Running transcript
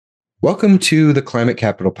Welcome to the Climate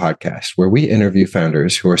Capital Podcast, where we interview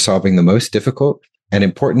founders who are solving the most difficult and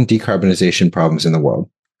important decarbonization problems in the world.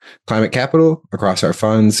 Climate Capital, across our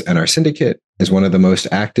funds and our syndicate, is one of the most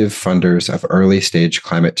active funders of early stage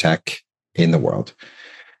climate tech in the world.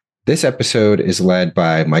 This episode is led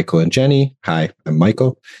by Michael and Jenny. Hi, I'm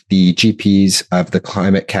Michael, the GPs of the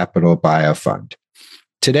Climate Capital Bio Fund.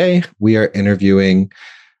 Today, we are interviewing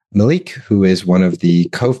Melik, who is one of the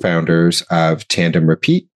co-founders of Tandem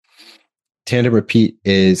Repeat. Tandem Repeat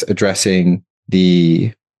is addressing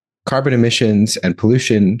the carbon emissions and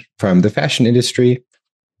pollution from the fashion industry.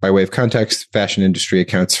 By way of context, fashion industry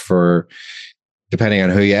accounts for, depending on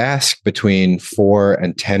who you ask, between 4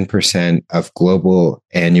 and 10% of global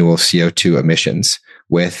annual CO2 emissions,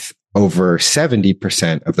 with over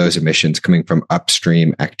 70% of those emissions coming from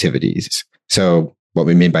upstream activities. So what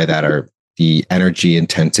we mean by that are the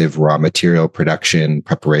energy-intensive raw material production,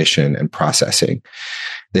 preparation, and processing.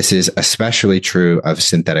 This is especially true of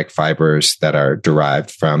synthetic fibers that are derived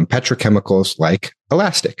from petrochemicals like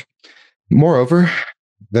elastic. Moreover,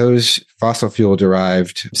 those fossil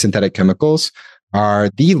fuel-derived synthetic chemicals are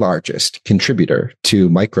the largest contributor to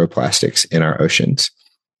microplastics in our oceans.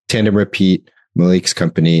 Tandem Repeat, Melik's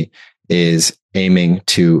company, is aiming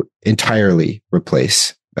to entirely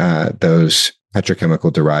replace those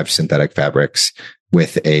petrochemical-derived synthetic fabrics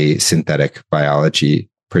with a synthetic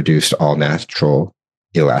biology-produced all-natural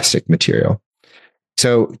elastic material.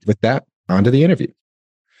 So with that, on to the interview.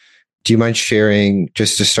 Do you mind sharing,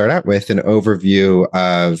 just to start out with, an overview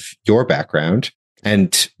of your background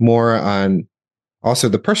and more on also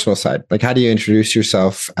the personal side? Like, how do you introduce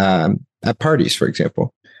yourself at parties, for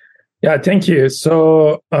example? Yeah, thank you.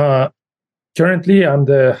 So currently, I'm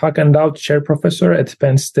the Hawk and Dowd Chair Professor at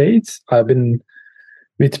Penn State. I've been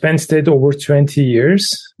with Penn State over 20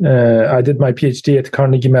 years. I did my PhD at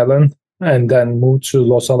Carnegie Mellon and then moved to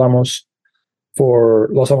Los Alamos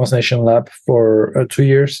National Lab for 2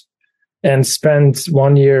 years and spent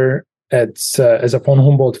 1 year as a von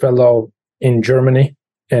Humboldt Fellow in Germany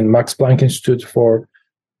in Max Planck Institute for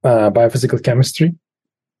Biophysical Chemistry.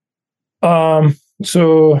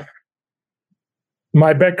 So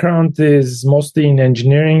my background is mostly in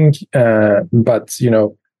engineering, but,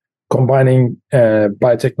 combining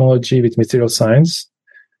biotechnology with material science.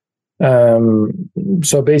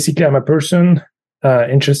 So basically, I'm a person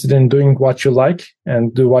interested in doing what you like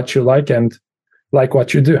and do what you like and like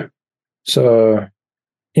what you do. So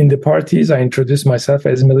in the parties, I introduce myself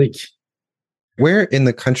as Melik. Where in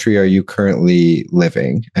the country are you currently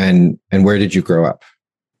living, and where did you grow up?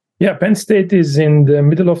 Yeah, Penn State is in the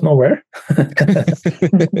middle of nowhere.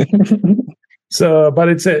 So, but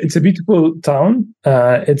it's a beautiful town.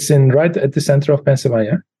 It's right at the center of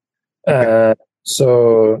Pennsylvania.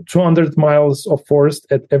 So 200 miles of forest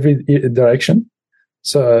at every direction.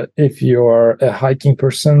 So if you're a hiking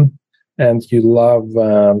person and you love,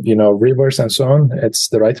 rivers and so on, it's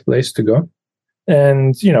the right place to go.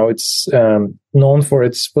 And, it's known for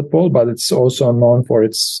its football, but it's also known for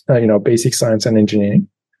its, basic science and engineering.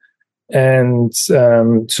 And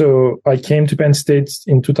so I came to Penn State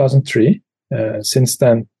in 2003. Since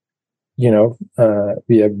then,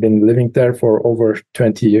 we have been living there for over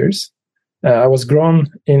 20 years. I was grown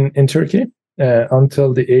in Turkey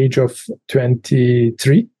until the age of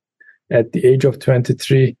 23. At the age of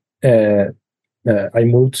 23, I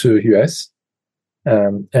moved to US,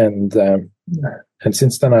 and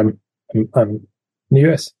since then I'm in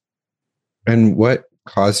the US. And what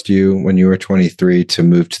caused you, when you were 23, to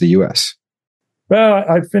move to the US? Well,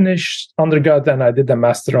 I finished undergrad and I did a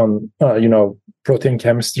master on, protein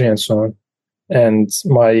chemistry and so on. And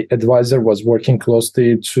my advisor was working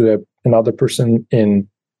closely to another person in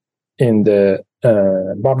the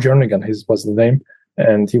Bob Jernigan, his was the name,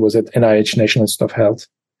 and he was at NIH, National Institute of Health.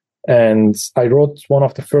 And I wrote one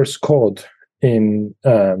of the first code in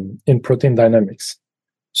protein dynamics.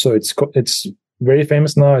 So it's very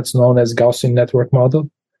famous now. It's known as Gaussian network model.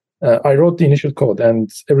 I wrote the initial code, and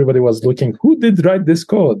everybody was looking, who did write this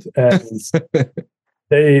code? And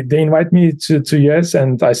they invite me to US,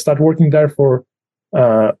 and I start working there for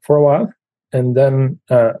a while. And then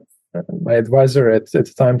my advisor at the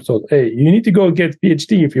time told, hey, you need to go get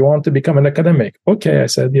PhD if you want to become an academic. Okay, I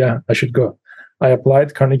said, yeah, I should go. I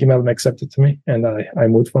applied, Carnegie Mellon accepted to me, and I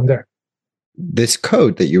moved from there. This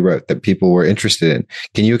code that you wrote that people were interested in,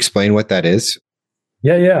 can you explain what that is?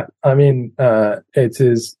 Yeah. I mean, it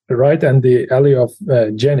is right in the alley of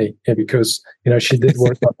Jenny, because, she did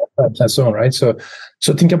work on that and so on, right? So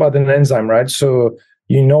think about an enzyme, right? So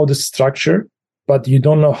the structure, but you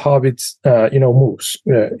don't know how it moves.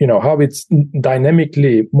 How it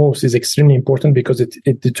dynamically moves is extremely important because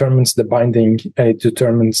it determines the binding and it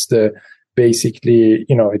determines the basically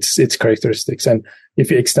its characteristics. And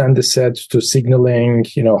if you extend the set to signaling,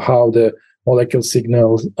 how the molecule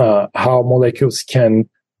signals, how molecules can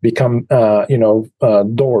become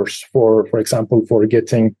doors for example, for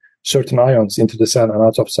getting certain ions into the cell and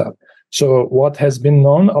out of cell. So what has been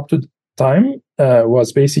known up to time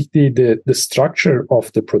was basically the structure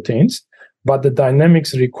of the proteins, but the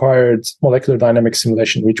dynamics required molecular dynamics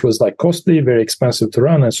simulation, which was like costly, very expensive to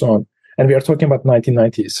run, and so on. And we are talking about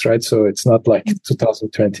 1990s, right? So it's not like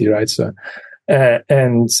 2020, right? So,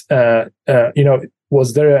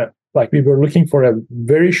 was there we were looking for a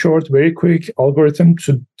very short, very quick algorithm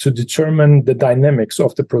to determine the dynamics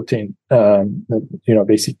of the protein.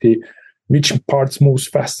 Basically, which parts moves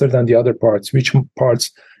faster than the other parts, which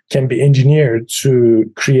parts can be engineered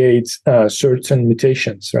to create certain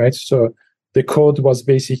mutations, right? So the code was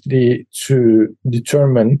basically to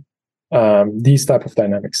determine these type of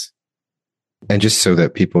dynamics. And just so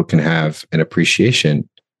that people can have an appreciation,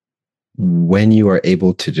 when you are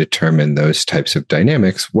able to determine those types of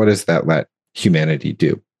dynamics, what does that let humanity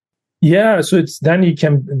do? Yeah, so then you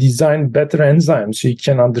can design better enzymes. So you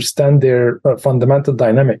can understand their fundamental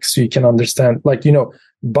dynamics. So you can understand,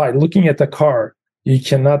 by looking at a car, you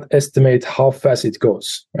cannot estimate how fast it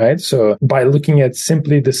goes, right? So by looking at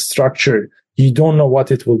simply the structure, you don't know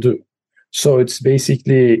what it will do. So it's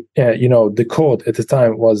basically, the code at the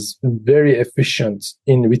time was very efficient.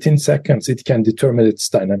 Within seconds, it can determine its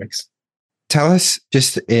dynamics. Tell us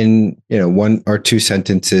just in, one or two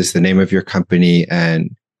sentences, the name of your company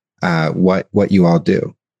and what you all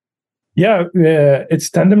do. Yeah, it's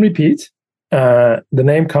Tandem Repeat. The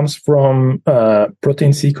name comes from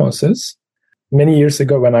protein sequences. Many years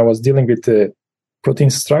ago, when I was dealing with the protein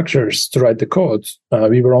structures to write the code,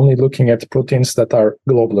 we were only looking at proteins that are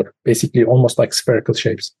globular, basically almost like spherical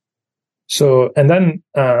shapes. So, and then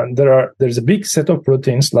there's a big set of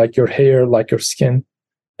proteins like your hair, like your skin,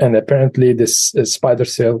 and apparently this spider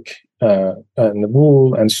silk and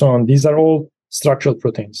wool and so on. These are all structural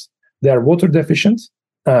proteins. They are water deficient,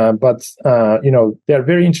 but they are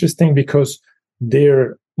very interesting because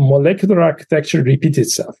their molecular architecture repeats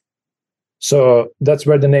itself. So that's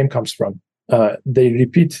where the name comes from. They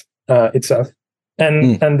repeat itself.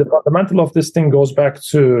 And the fundamental of this thing goes back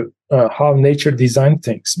to how nature designed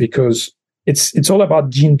things, because it's all about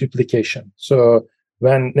gene duplication. So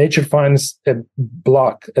when nature finds a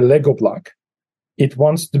Lego block, it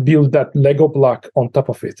wants to build that Lego block on top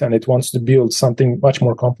of it, and it wants to build something much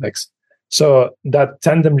more complex. So that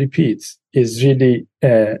tandem repeat is really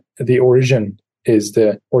the origin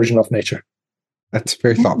of nature. That's a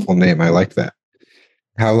very thoughtful name. I like that.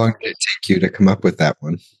 How long did it take you to come up with that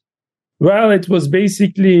one? Well, it was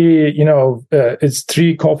basically, it's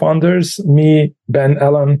three co-founders, me, Ben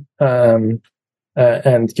Allen, and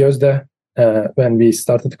Gözde. When we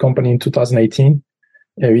started the company in 2018,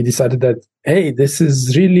 we decided that, hey, this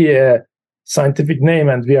is really a scientific name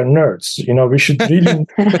and we are nerds. We should really...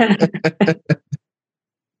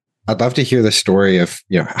 I'd love to hear the story of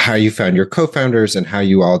how you found your co-founders and how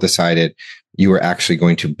you all decided you were actually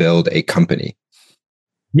going to build a company.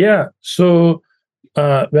 Yeah. So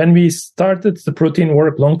when we started the protein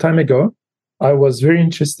work long time ago, I was very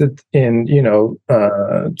interested in,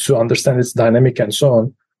 to understand its dynamic and so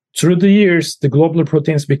on. Through the years, the globular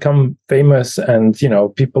proteins become famous and,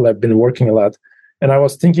 people have been working a lot. And I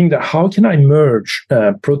was thinking that how can I merge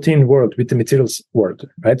protein world with the materials world,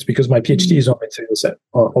 right? Because my PhD is on materials,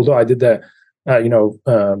 although I did the,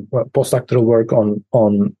 postdoctoral work on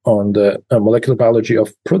the molecular biology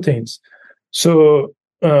of proteins. So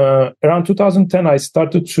around 2010, I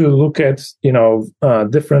started to look at,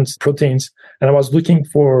 different proteins, and I was looking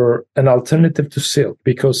for an alternative to silk,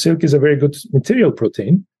 because silk is a very good material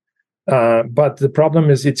protein. But the problem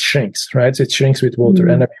is it shrinks, right? It shrinks with water.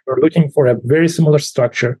 And we were looking for a very similar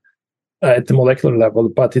structure at the molecular level,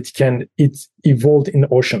 but it evolved in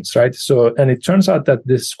oceans, right? So, and it turns out that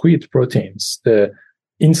the squid proteins,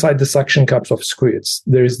 inside the suction cups of squids,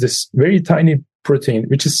 there is this very tiny protein,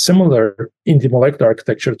 which is similar in the molecular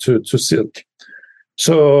architecture to silk.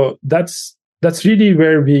 So that's really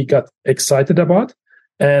where we got excited about.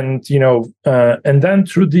 And, and then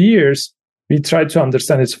through the years, we tried to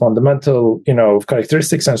understand its fundamental,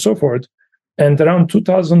 characteristics and so forth. And around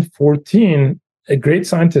 2014, a great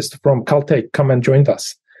scientist from Caltech come and joined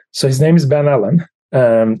us. So his name is Ben Allen.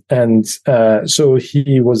 So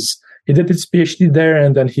he did his PhD there,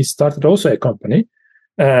 and then he started also a company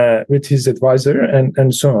with his advisor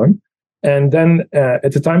and so on. And then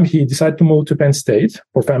at the time, he decided to move to Penn State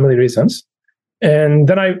for family reasons. And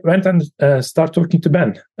then I went and started talking to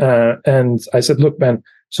Ben. And I said, look, Ben,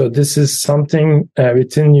 so this is something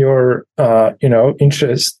within your,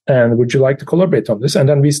 interest. And would you like to collaborate on this? And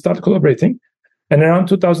then we started collaborating. And around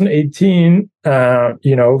 2018,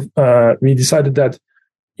 we decided that,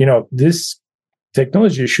 this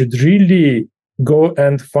technology should really go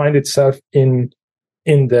and find itself in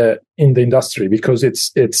the industry, because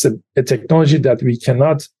it's a technology that we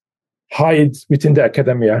cannot hide within the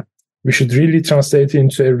academia. We should really translate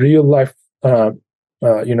into a real life,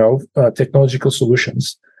 technological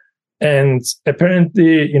solutions. And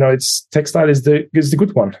apparently, it's textile is the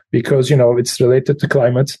good one, because, it's related to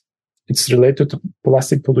climate, it's related to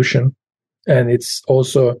plastic pollution, and it's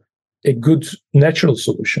also a good natural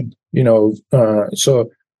solution, so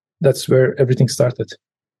that's where everything started.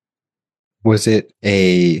 Was it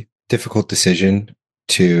a difficult decision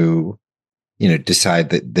to, decide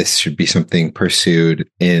that this should be something pursued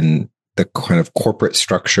in the kind of corporate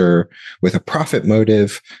structure with a profit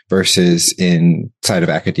motive versus inside of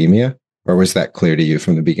academia? Or was that clear to you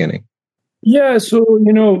from the beginning? Yeah. So,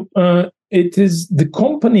 it is the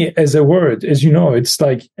company as a word, as you know, it's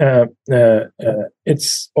like,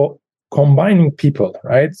 it's combining people,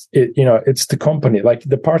 right? It's the company, like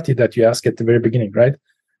the party that you asked at the very beginning, right?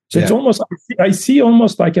 So It's almost, I see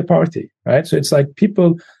almost like a party, right? So it's like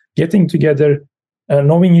people getting together,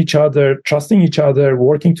 knowing each other, trusting each other,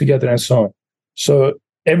 working together, and so on. So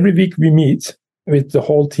every week we meet with the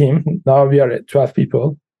whole team. Now we are at 12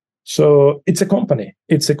 people. So it's a company.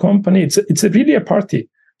 It's really a party.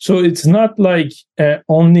 So it's not like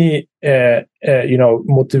only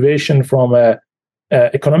motivation from a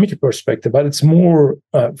economic perspective, but it's more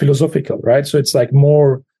philosophical, right? So it's like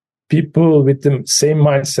more people with the same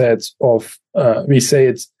mindset of we say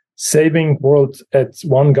it's saving world at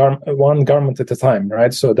one garment at a time,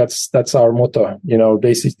 right? So that's our motto.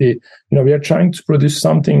 Basically, we are trying to produce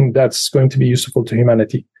something that's going to be useful to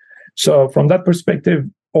humanity. So from that perspective,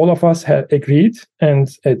 all of us have agreed, and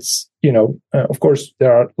it's of course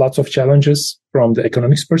there are lots of challenges from the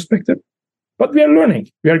economics perspective, but we are learning.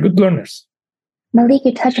 We are good learners. Melik,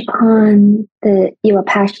 you touched upon you are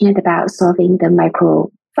passionate about solving the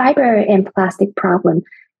microfiber and plastic problem.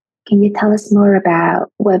 Can you tell us more about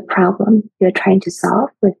what problem you're trying to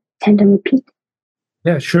solve with Tandem Repeat?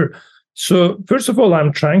 Yeah, sure. So first of all,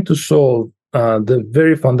 I'm trying to solve the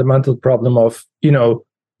very fundamental problem of,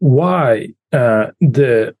 why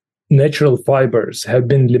the natural fibers have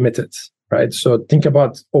been limited, right? So think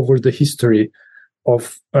about over the history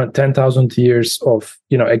of 10,000 years of,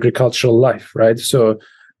 agricultural life, right? So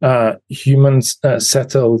humans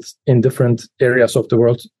settled in different areas of the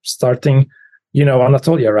world, starting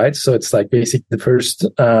Anatolia, right? So it's like basically the first,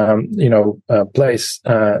 place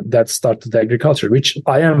that started agriculture, which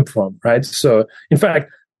I am from, right? So in fact,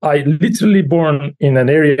 I literally born in an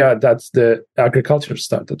area that the agriculture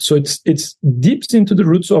started. So it's deep into the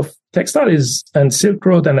roots of textiles, and Silk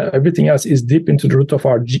Road and everything else is deep into the root of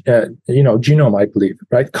our, genome, I believe,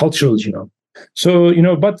 right? Cultural genome. So,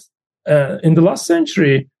 but in the last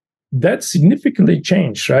century, that significantly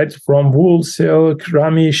changed, right? From wool, silk,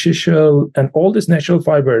 rami, shishel, and all these natural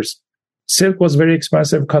fibers. Silk was very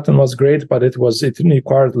expensive. Cotton was great, but it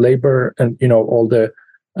required labor and, all the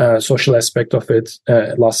social aspect of it.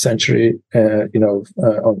 Last century,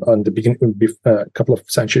 on the beginning, a couple of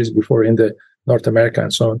centuries before in the North America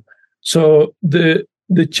and so on. So the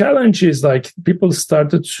challenge is like people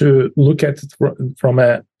started to look at it from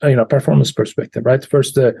a performance perspective, right?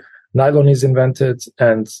 First, the nylon is invented,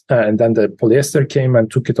 and then the polyester came and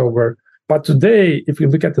took it over. But today, if you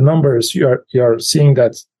look at the numbers, you're seeing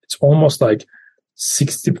that it's almost like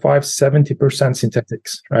 65-70%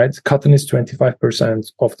 synthetics, right? Cotton is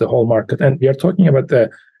 25% of the whole market, and we are talking about the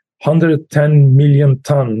 110 million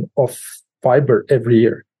ton of fiber every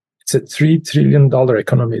year. It's a $3 trillion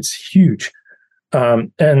economy. It's huge.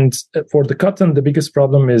 And for the cotton, the biggest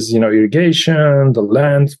problem is, irrigation, the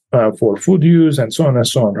land for food use, and so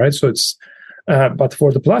on, right? So it's, but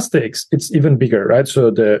for the plastics, it's even bigger, right?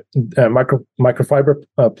 So the microfiber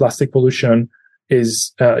plastic pollution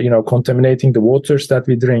is, contaminating the waters that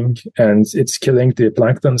we drink, and it's killing the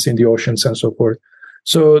planktons in the oceans and so forth.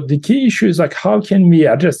 So the key issue is like, how can we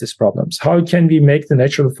address these problems? How can we make the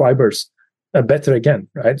natural fibers better again,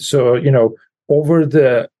 right? So, over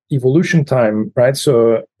the evolution time, right?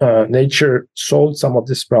 So nature solved some of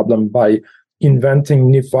this problem by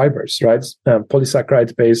inventing new fibers, right?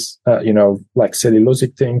 Polysaccharide based, like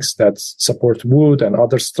cellulosic things that support wood and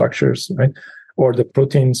other structures, right? Or the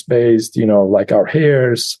proteins based, like our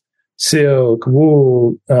hairs, silk,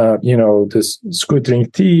 wool, this squid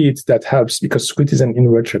ring teeth that helps, because squid is an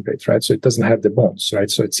invertebrate, right? So it doesn't have the bones, right?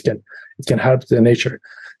 So it It can help the nature.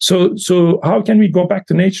 So how can we go back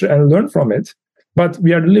to nature and learn from it? But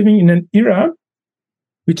we are living in an era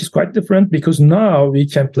which is quite different, because now we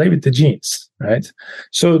can play with the genes, right?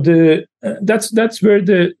 So that's where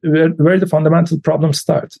the fundamental problems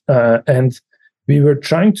start. And we were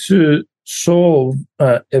trying to solve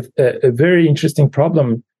a very interesting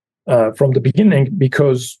problem from the beginning,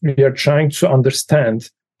 because we are trying to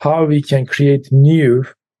understand how we can create new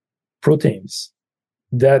proteins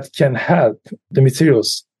that can help the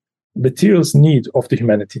materials need of the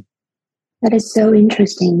humanity. That is so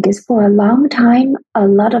interesting, because for a long time, a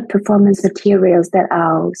lot of performance materials that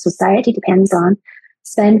our society depends on,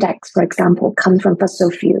 spandex, for example, comes from fossil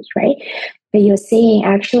fuels, right? But you're saying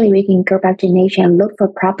actually we can go back to nature and look for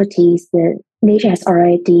properties that nature has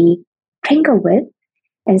already tinkered with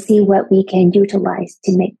and see what we can utilize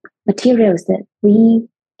to make materials that we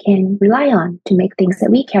can rely on to make things that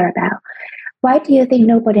we care about. Why do you think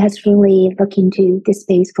nobody has really looked into this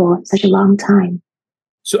space for such a long time?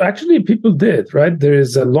 So actually, people did, right? There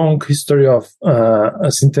is a long history of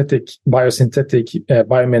biosynthetic,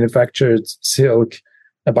 biomanufactured silk,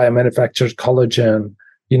 biomanufactured collagen,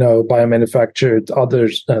 biomanufactured other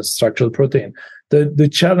structural protein. The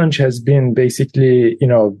challenge has been basically,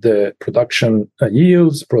 the production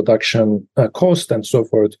yields, production cost, and so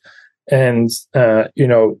forth, and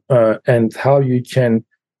and how you can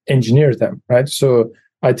engineer them, right? So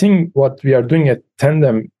I think what we are doing at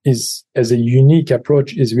Tandem is, as a unique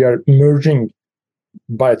approach, is we are merging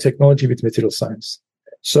biotechnology with material science.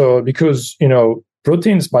 So because,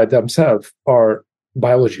 proteins by themselves are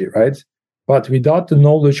biology, right? But without the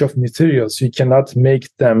knowledge of materials, you cannot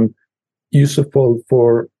make them useful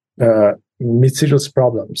for materials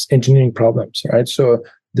problems, engineering problems, right? So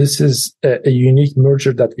this is a unique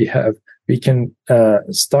merger that we have. We can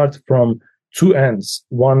start from two ends,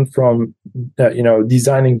 one from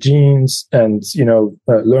designing genes and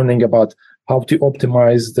learning about how to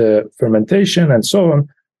optimize the fermentation and so on.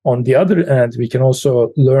 On the other end, we can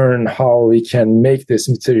also learn how we can make these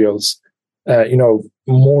materials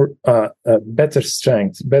more better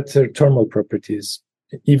strength, better thermal properties,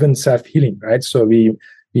 even self-healing, right? So we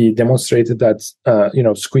demonstrated that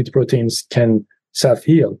squid proteins can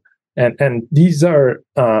self-heal. And these are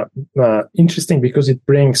interesting because it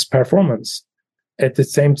brings performance at the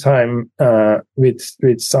same time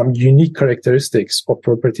with some unique characteristics or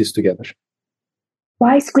properties together.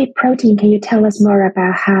 Why squid protein? Can you tell us more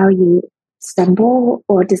about how you stumble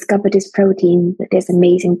or discover this protein with these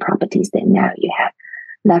amazing properties that now you have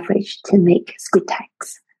leveraged to make squid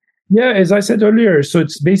tags? Yeah, as I said earlier, so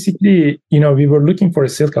it's basically, we were looking for a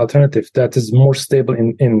silk alternative that is more stable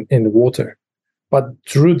in the water. But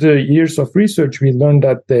through the years of research, we learned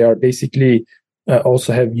that they are basically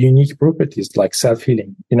also have unique properties like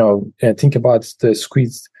self-healing. Think about the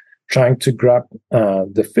squids trying to grab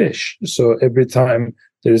the fish. So every time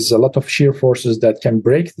there's a lot of shear forces that can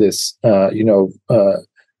break this,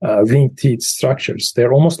 ring teeth structures.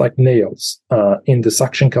 They're almost like nails in the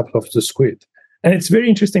suction cup of the squid. And it's very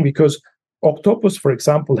interesting because octopus, for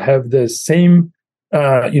example, have the same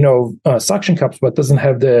suction cups, but doesn't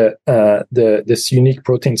have this unique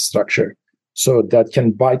protein structure, so that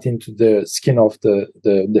can bite into the skin of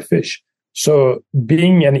the fish. So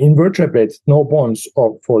being an invertebrate, no bones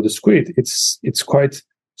for the squid, it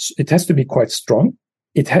has to be quite strong.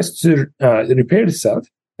 It has to repair itself.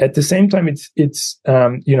 At the same time, it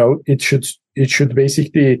should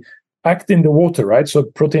basically act in the water, right? So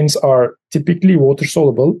proteins are typically water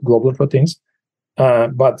soluble, global proteins.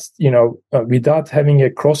 But without having a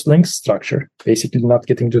cross-linked structure, basically not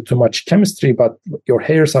getting to too much chemistry, but your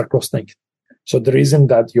hairs are cross-linked. So the reason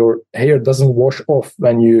that your hair doesn't wash off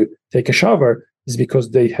when you take a shower is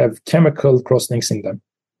because they have chemical cross-links in them.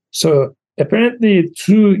 So apparently,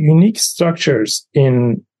 two unique structures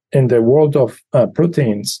in the world of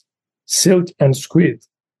proteins, silk and squid,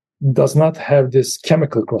 does not have this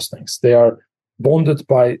chemical cross-links. They are bonded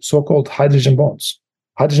by so-called hydrogen bonds.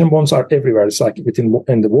 Hydrogen bonds are everywhere. It's like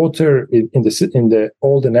in the water, in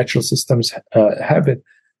all the natural systems have it.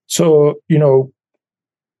 So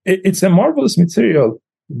it's a marvelous material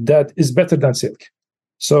that is better than silk.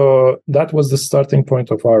 So that was the starting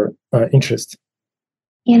point of our interest.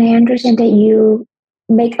 And I understand that you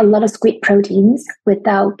make a lot of squid proteins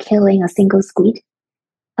without killing a single squid.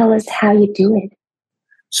 Tell us how you do it.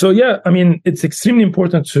 So yeah, I mean, it's extremely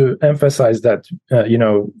important to emphasize that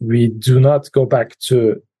we do not go back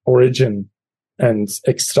to origin and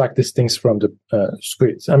extract these things from the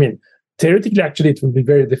squids. I mean, theoretically, actually, it will be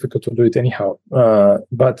very difficult to do it anyhow.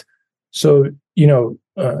 But so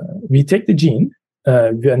we take the gene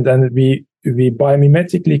and then we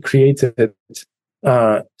biomimetically create it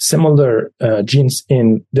similar genes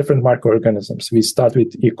in different microorganisms. We start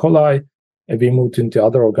with E. coli, and we moved into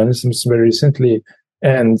other organisms very recently.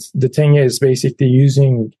 And the thing is, basically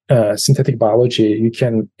using synthetic biology, you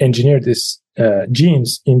can engineer these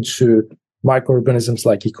genes into microorganisms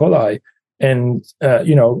like E. coli. And,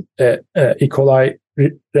 E. coli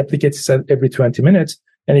replicates every 20 minutes,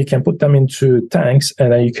 and you can put them into tanks,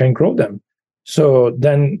 and then you can grow them. So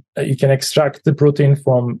then you can extract the protein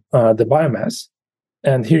from the biomass.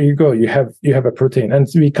 And here you go, you have a protein. And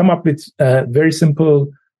we come up with very simple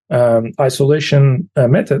isolation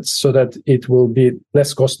methods so that it will be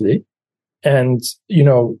less costly. And,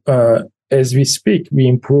 as we speak, we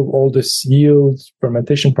improve all this yield,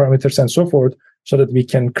 fermentation parameters, and so forth, so that we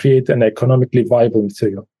can create an economically viable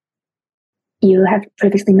material. You have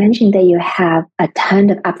previously mentioned that you have a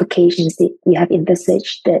ton of applications that you have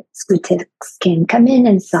envisaged that Squid can come in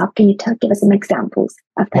and solve. Can you give us some examples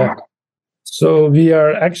of that? Yeah. So we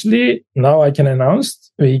are actually, now I can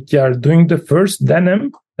announce, we are doing the first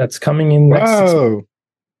denim that's coming in next 6 months.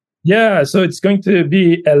 Yeah, so it's going to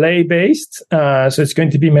be LA based. So it's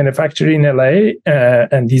going to be manufactured in LA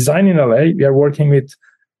and designed in LA. We are working with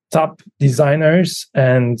top designers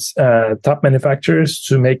and top manufacturers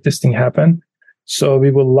to make this thing happen. So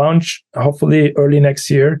we will launch, hopefully early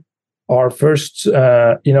next year, our first,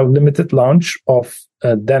 limited launch of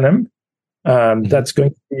denim. That's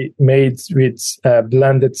going to be made with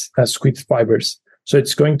blended squid fibers. So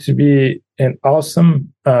it's going to be an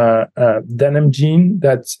awesome denim gene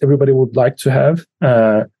that everybody would like to have,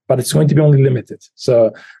 but it's going to be only limited.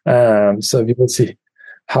 So we will see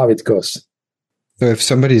how it goes. So if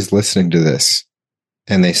somebody's listening to this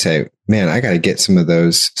and they say, man, I got to get some of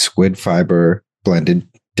those squid fiber blended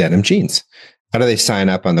denim jeans, how do they sign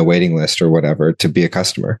up on the waiting list or whatever to be a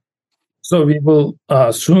customer? So we will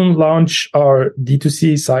soon launch our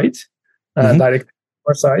D2C site, direct to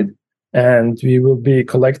our site, and we will be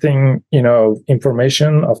collecting,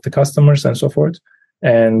 information of the customers and so forth.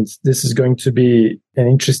 And this is going to be an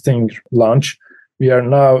interesting launch. We are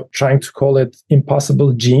now trying to call it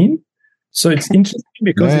Impossible Gene. So it's interesting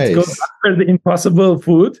because it goes after the impossible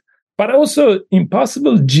food, but also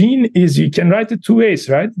Impossible Gene is, you can write it two ways,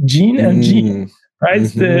 right? Gene and gene. Right,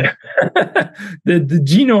 the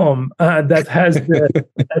genome that has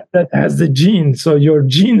that has the gene. So your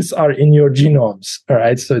genes are in your genomes. All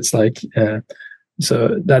right. So it's like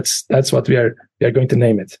so that's what we are going to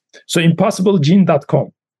name it. So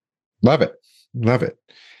impossiblegene.com. Love it.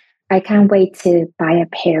 I can't wait to buy a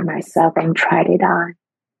pair myself and try it on.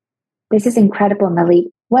 This is incredible,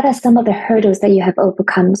 Melik. What are some of the hurdles that you have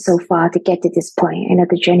overcome so far to get to this point? I know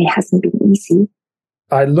the journey hasn't been easy.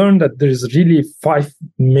 I learned that there's really 5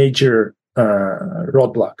 major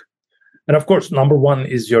roadblocks. And of course, number one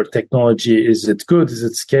is your technology. Is it good? Is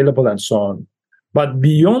it scalable? And so on. But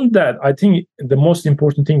beyond that, I think the most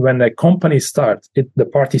important thing when a company starts, the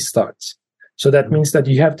party starts. So that means that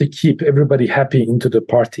you have to keep everybody happy into the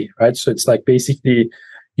party, right? So it's like basically,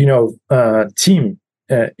 team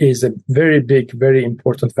is a very big, very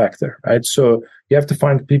important factor, right? So you have to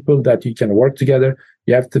find people that you can work together.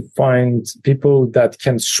 You have to find people that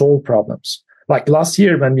can solve problems. Like last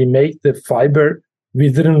year when we made the fiber, we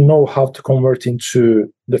didn't know how to convert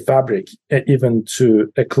into the fabric, even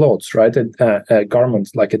to a clothes, right? A garment,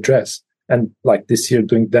 like a dress. And like this year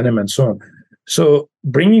doing denim and so on. So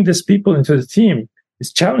bringing these people into the team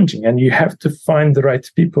is challenging, and you have to find the right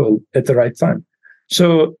people at the right time.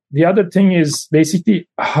 So the other thing is basically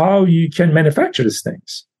how you can manufacture these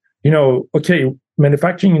things.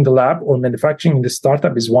 Manufacturing in the lab or manufacturing in the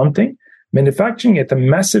startup is one thing. Manufacturing at a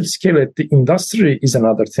massive scale at the industry is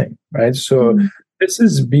another thing, right? So this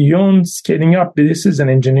is beyond scaling up. This is an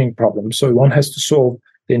engineering problem. So one has to solve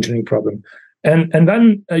the engineering problem. And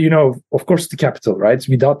then, of course, the capital, right?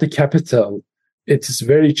 Without the capital, it is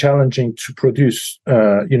very challenging to produce,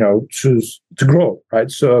 to grow,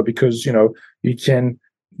 right? So because, you can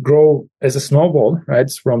grow as a snowball,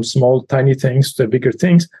 right? From small, tiny things to bigger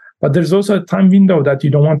things. But there's also a time window that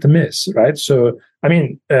you don't want to miss, right? So,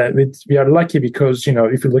 we are lucky because,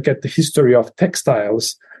 if you look at the history of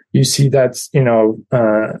textiles, you see that,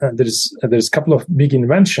 there's a couple of big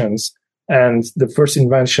inventions. And the first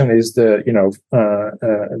invention is the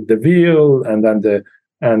wheel, and then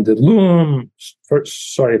the loom.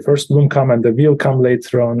 First loom come and the wheel come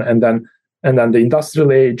later on, and then the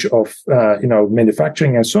industrial age of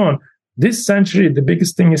manufacturing and so on. This century, the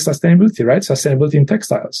biggest thing is sustainability, right? Sustainability in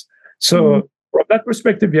textiles. So from that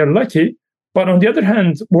perspective, we are lucky. But on the other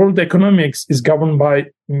hand, world economics is governed by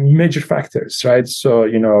major factors, right? So,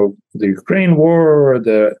 the Ukraine war,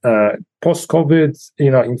 the post-COVID,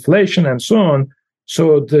 inflation and so on.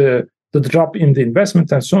 So the the drop in the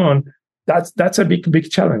investment and so on, that's a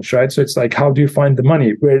big challenge, right? So it's like, how do you find the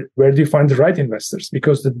money? Where do you find the right investors?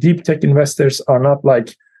 Because the deep tech investors are not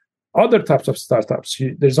like other types of startups.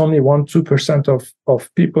 There's only 1-2%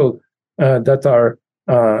 of people that are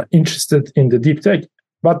interested in the deep tech.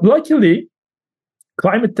 But luckily,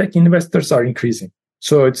 climate tech investors are increasing.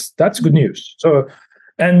 So that's good news. So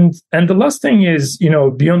and the last thing is,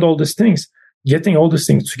 beyond all these things, getting all these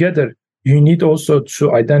things together, you need also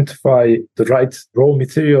to identify the right raw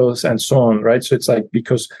materials and so on, right? So it's like,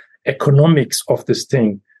 because economics of this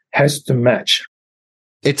thing has to match.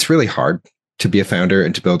 It's really hard to be a founder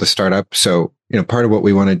and to build a startup. So, part of what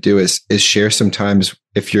we want to do is share some times,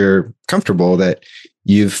 if you're comfortable, that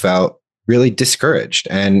you've felt really discouraged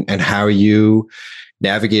and how you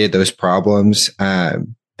navigated those problems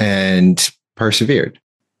and persevered.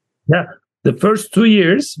 Yeah. The first 2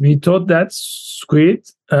 years, we thought that Squid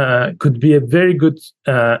could be a very good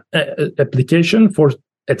application for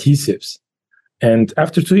adhesives. And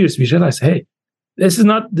after 2 years, we realized, hey, this is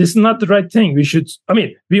not the right thing. We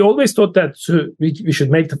always thought that we should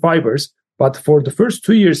make the fibers, but for the first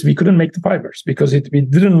 2 years, we couldn't make the fibers because we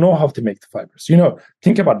didn't know how to make the fibers.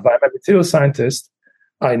 Think about it. I'm a material scientist.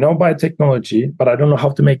 I know biotechnology, but I don't know how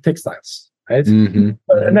to make textiles. Right? Mm-hmm.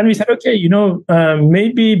 And then we said, okay,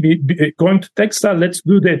 maybe going to textile, let's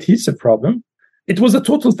do the adhesive problem. It was a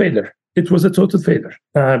total failure.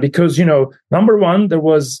 Because, number one, there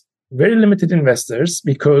was very limited investors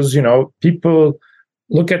because, people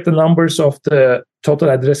look at the numbers of the total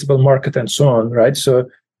addressable market and so on, right? So,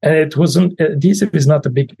 and it wasn't, adhesive is not a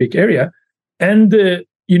big area. And,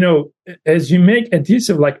 as you make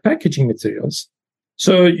adhesive like packaging materials,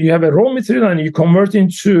 so you have a raw material and you convert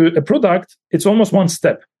into a product, it's almost one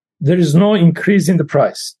step. There is no increase in the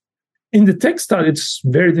price. In the textile, it's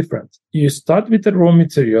very different. You start with the raw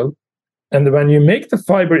material, and when you make the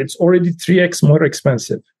fiber, it's already 3x more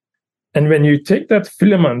expensive. And when you take that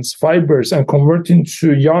filaments, fibers, and convert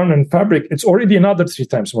into yarn and fabric, it's already another 3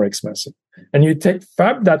 times more expensive. And you take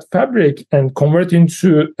that fabric and convert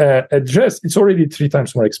into a dress, it's already 3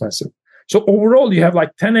 times more expensive. So overall, you have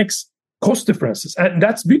like 10x cost differences. And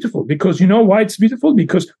that's beautiful because you know why it's beautiful?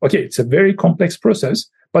 Because, okay, it's a very complex process,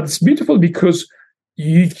 but it's beautiful because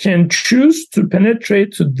you can choose to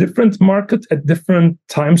penetrate to different markets at different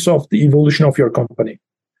times of the evolution of your company.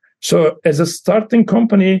 So as a starting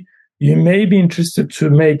company, you may be interested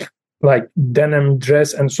to make like denim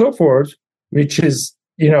dress and so forth, which is,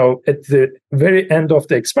 at the very end of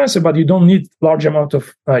the expensive, but you don't need large amount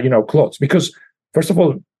of, clothes because first of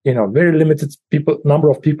all, very limited number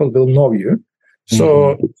of people will know you.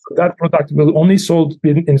 So that product will only sold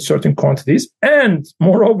in certain quantities. And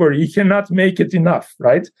moreover, you cannot make it enough,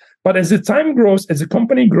 right? But as the time grows, as the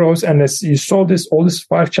company grows, and as you saw all these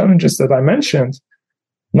 5 challenges that I mentioned,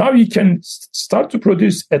 now you can start to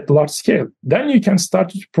produce at large scale. Then you can start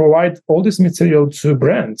to provide all this material to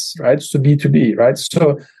brands, right? To B2B, right?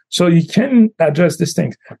 So you can address these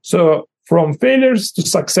things. So from failures to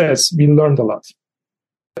success, we learned a lot.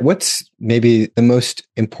 What's maybe the most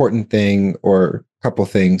important thing or a couple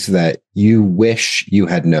things that you wish you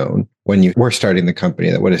had known when you were starting the company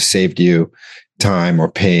that would have saved you time or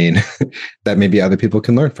pain that maybe other people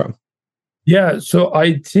can learn from? Yeah, so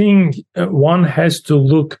I think one has to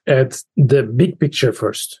look at the big picture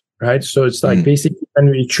first, right? So it's like basically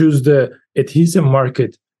when we choose the adhesive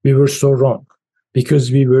market, we were so wrong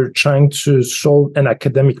because we were trying to solve an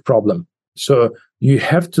academic problem. So you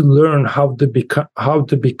have to learn how to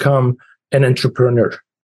become an entrepreneur.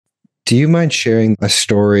 Do you mind sharing a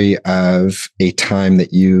story of a time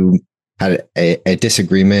that you had a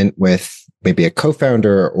disagreement with maybe a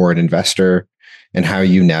co-founder or an investor and how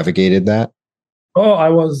you navigated that? Oh,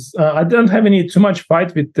 I didn't have too much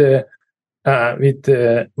fight with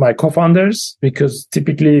my co-founders because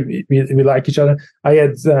typically we like each other. I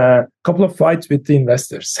had a couple of fights with the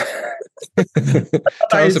investors. Tell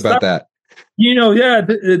us about that.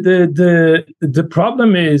 The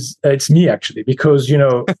problem is it's me actually because I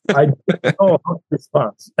don't know how to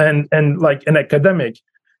respond and like an academic,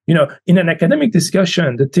 in an academic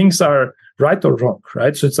discussion the things are right or wrong,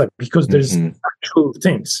 right? So it's like because there's actual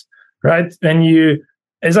things, right? And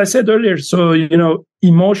as I said earlier, so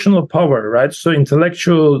emotional power, right? So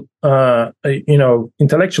intellectual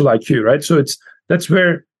IQ, right? So that's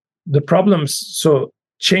where the problems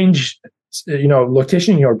change.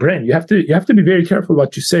 Location in your brain. You have to be very careful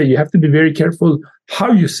what you say. You have to be very careful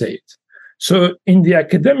how you say it. So in the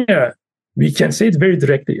academia, we can say it very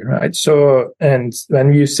directly, right? So, and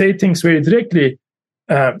when you say things very directly,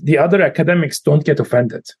 the other academics don't get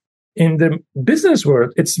offended. In the business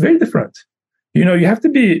world, it's very different. you have to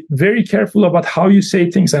be very careful about how you say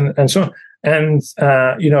things and so on. And,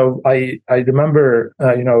 I remember,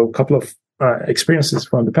 a couple of experiences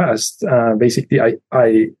from the past. Basically,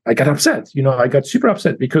 I got upset. I got super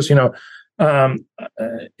upset because,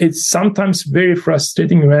 it's sometimes very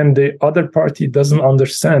frustrating when the other party doesn't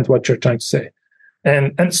understand what you're trying to say.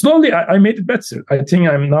 And slowly I made it better. I think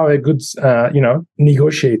I'm now a good,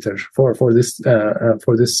 negotiator for this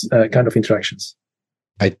kind of interactions.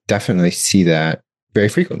 I definitely see that very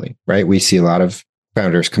frequently, right? We see a lot of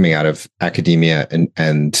founders coming out of academia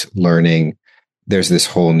and learning. There's this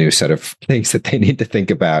whole new set of things that they need to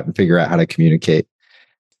think about and figure out how to communicate.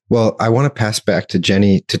 Well, I want to pass back to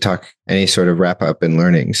Jenny to talk any sort of wrap up and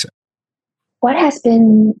learnings. What has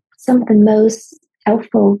been some of the most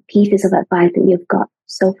helpful pieces of advice that you've got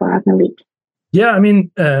so far, Melik? Yeah, I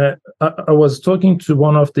mean, I was talking to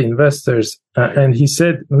one of the investors and he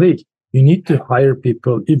said, Melik, you need to hire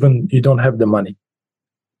people even you don't have the money.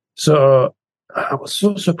 So I was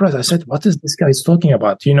so surprised. I said, what is this guy talking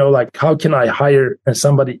about? How can I hire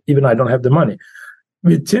somebody even I don't have the money?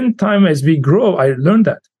 Within time as we grow, I learned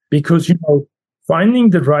that because, finding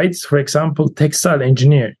the right, for example, textile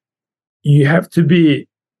engineer, you have to be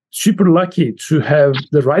super lucky to have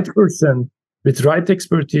the right person with right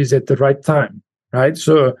expertise at the right time, right?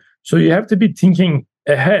 So you have to be thinking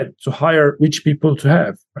ahead to hire which people to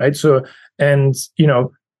have, right? So, and,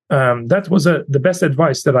 that was the best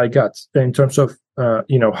advice that I got in terms of,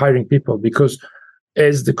 hiring people, because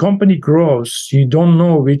as the company grows, you don't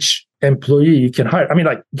know which employee you can hire. I mean,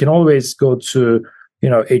 you can always go to,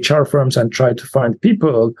 HR firms and try to find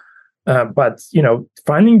people. But,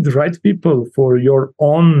 finding the right people for your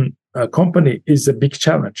own company is a big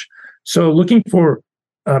challenge. So looking for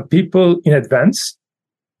people in advance,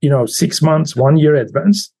 6 months, 1 year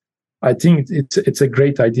advance, I think it's a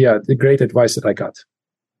great idea, the great advice that I got.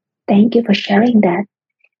 Thank you for sharing that.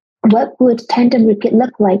 What would Tandem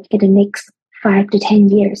look like in the next 5 to 10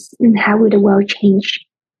 years? And how would the world change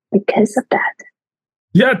because of that?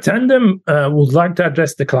 Yeah, Tandem would like to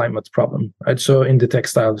address the climate problem, right? So in the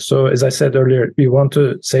textile. So as I said earlier, we want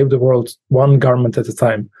to save the world one garment at a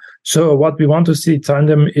time. So what we want to see,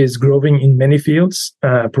 Tandem is growing in many fields,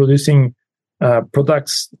 producing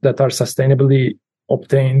products that are sustainably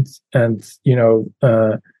obtained and,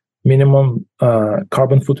 minimum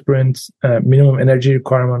carbon footprint, minimum energy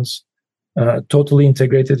requirements, totally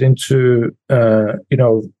integrated into,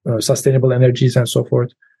 sustainable energies and so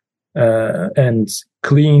forth. And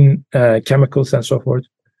clean chemicals and so forth.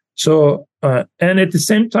 So, and at the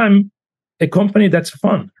same time, a company that's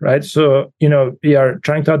fun, right? So, we are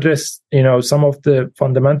trying to address, some of the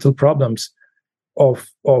fundamental problems of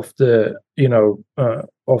the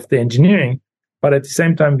engineering, but at the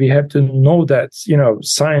same time, we have to know that,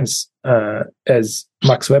 science, as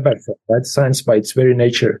Max Weber said, right? Science by its very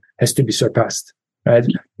nature has to be surpassed, right?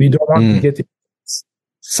 We don't want to get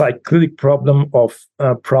cyclic problem of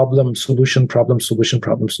problem solution.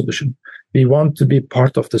 We want to be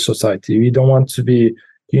part of the society. We don't want to be,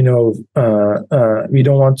 we don't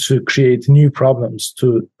want to create new problems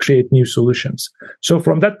to create new solutions. So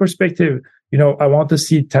from that perspective, I want to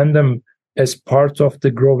see Tandem as part of the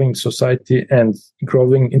growing society and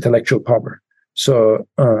growing intellectual power. So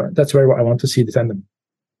that's where I want to see the Tandem.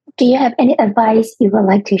 Do you have any advice you would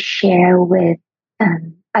like to share with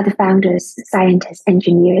other founders, scientists,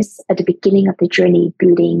 engineers at the beginning of the journey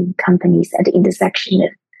building companies at the intersection of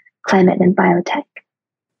climate and biotech?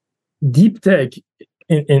 Deep tech,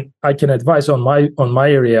 I can advise on my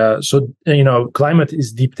area. So, climate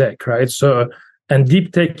is deep tech, right? So, and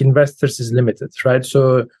deep tech investors is limited, right?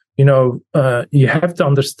 So, you have to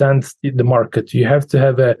understand the market. You have to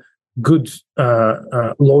have a good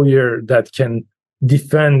lawyer that can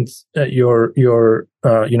defend your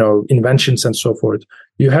inventions and so forth.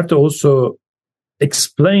 You have to also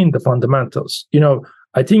explain the fundamentals.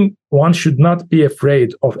 I think one should not be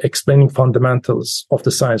afraid of explaining fundamentals of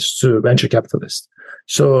the science to venture capitalists.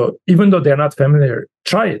 So even though they're not familiar,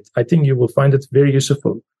 try it. I think you will find it very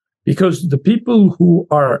useful, because the people who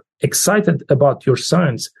are excited about your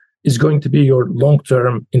science is going to be your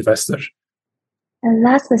long-term investor. And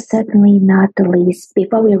last but certainly not the least,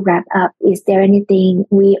 before we wrap up, is there anything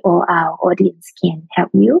we or our audience can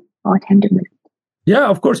help you or Tandem with? Yeah,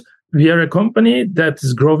 of course. We are a company that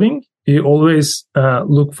is growing. We always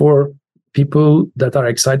look for people that are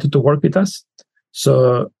excited to work with us.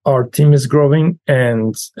 So our team is growing,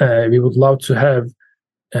 and we would love to have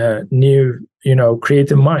new,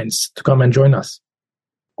 creative minds to come and join us.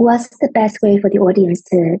 What's the best way for the audience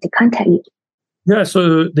to contact you? Yeah,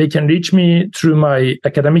 so they can reach me through my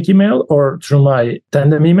academic email or through my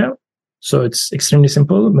Tandem email. So it's extremely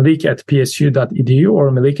simple, melik@psu.edu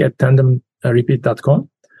or melik@tandemrepeat.com.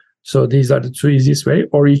 So these are the two easiest way.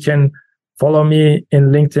 Or you can follow me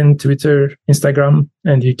in LinkedIn, Twitter, Instagram,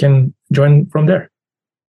 and you can join from there.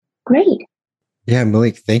 Great. Yeah,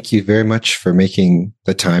 Melik, thank you very much for making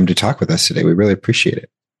the time to talk with us today. We really appreciate it.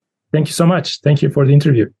 Thank you so much. Thank you for the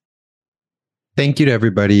interview. Thank you to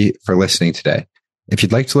everybody for listening today. If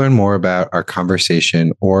you'd like to learn more about our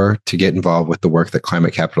conversation or to get involved with the work that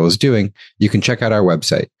Climate Capital is doing, you can check out our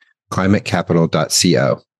website,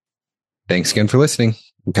 climatecapital.co. Thanks again for listening.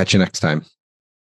 We'll catch you next time.